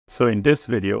So in this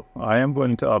video, I am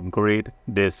going to upgrade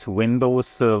this Windows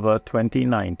Server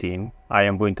 2019. I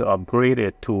am going to upgrade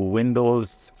it to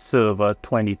Windows Server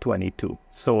 2022.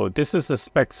 So this is the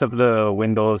specs of the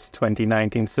Windows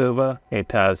 2019 server.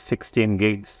 It has 16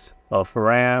 gigs of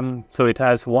RAM. So it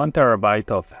has 1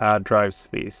 terabyte of hard drive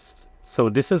space. So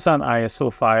this is an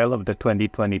ISO file of the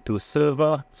 2022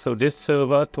 server. So this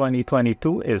server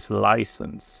 2022 is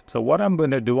licensed. So what I'm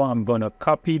going to do, I'm going to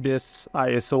copy this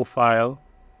ISO file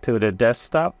to the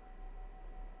desktop.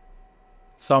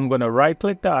 So I'm going to right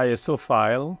click the ISO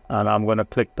file and I'm going to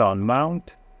click on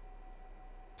mount.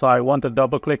 So I want to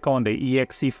double click on the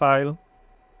exe file.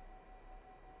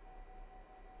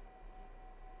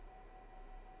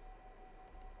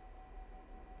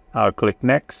 I'll click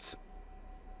next.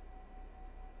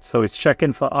 So it's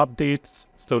checking for updates.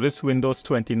 So this Windows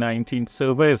 2019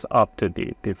 server is up to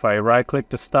date. If I right click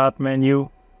the start menu,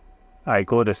 I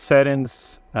go to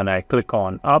settings and I click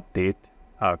on update.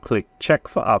 I'll click check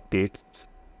for updates.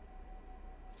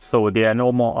 So there are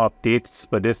no more updates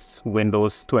for this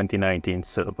Windows 2019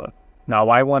 server. Now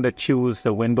I want to choose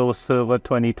the Windows Server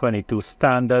 2022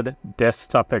 standard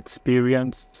desktop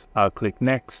experience. I'll click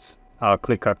next. I'll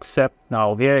click accept.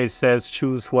 Now here it says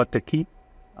choose what to keep.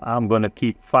 I'm going to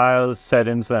keep files,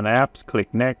 settings, and apps.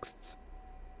 Click next.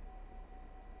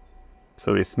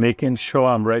 So it's making sure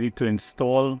I'm ready to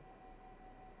install.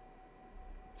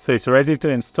 So it's ready to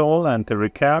install, and to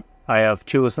recap, I have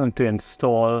chosen to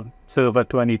install Server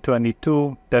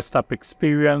 2022 Desktop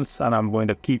Experience, and I'm going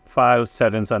to keep files,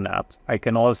 settings, and apps. I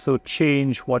can also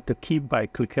change what to keep by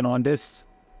clicking on this.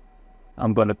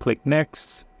 I'm going to click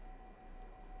next.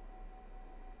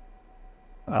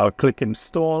 I'll click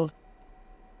install.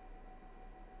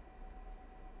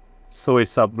 So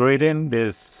it's upgrading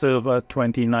this Server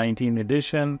 2019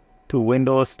 edition to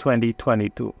Windows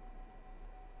 2022.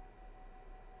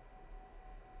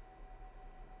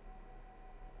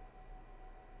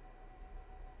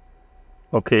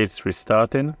 Okay, it's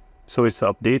restarting. So it's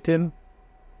updating.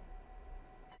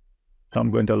 I'm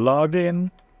going to log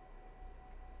in.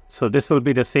 So this will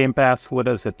be the same password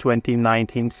as the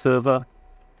 2019 server.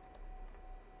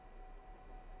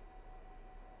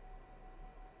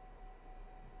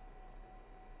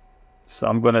 So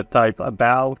I'm going to type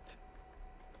about.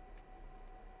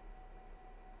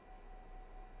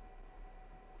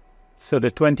 So the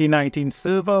 2019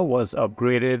 server was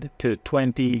upgraded to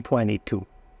 2022.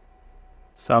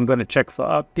 So I'm going to check for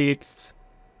updates.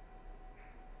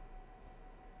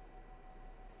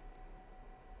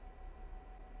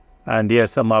 And there are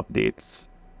some updates.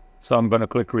 So I'm going to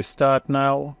click restart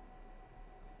now.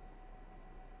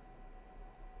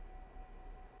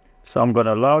 So I'm going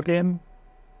to log in.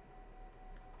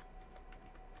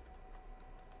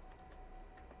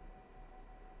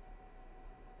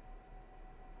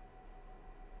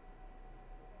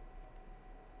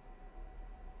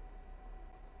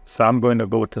 So I'm going to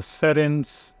go to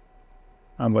settings.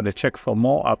 I'm going to check for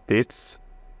more updates.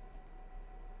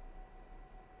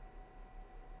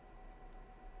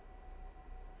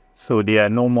 So there are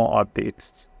no more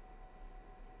updates.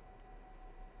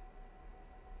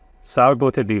 So I'll go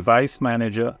to Device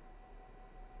Manager.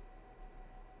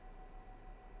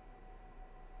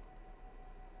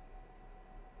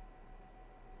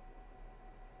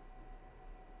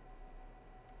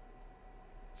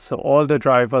 So all the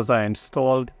drivers are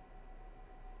installed.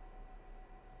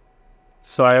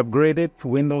 So I upgraded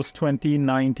Windows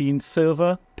 2019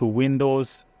 server to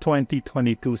Windows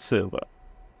 2022 server.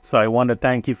 So I want to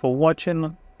thank you for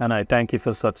watching, and I thank you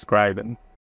for subscribing.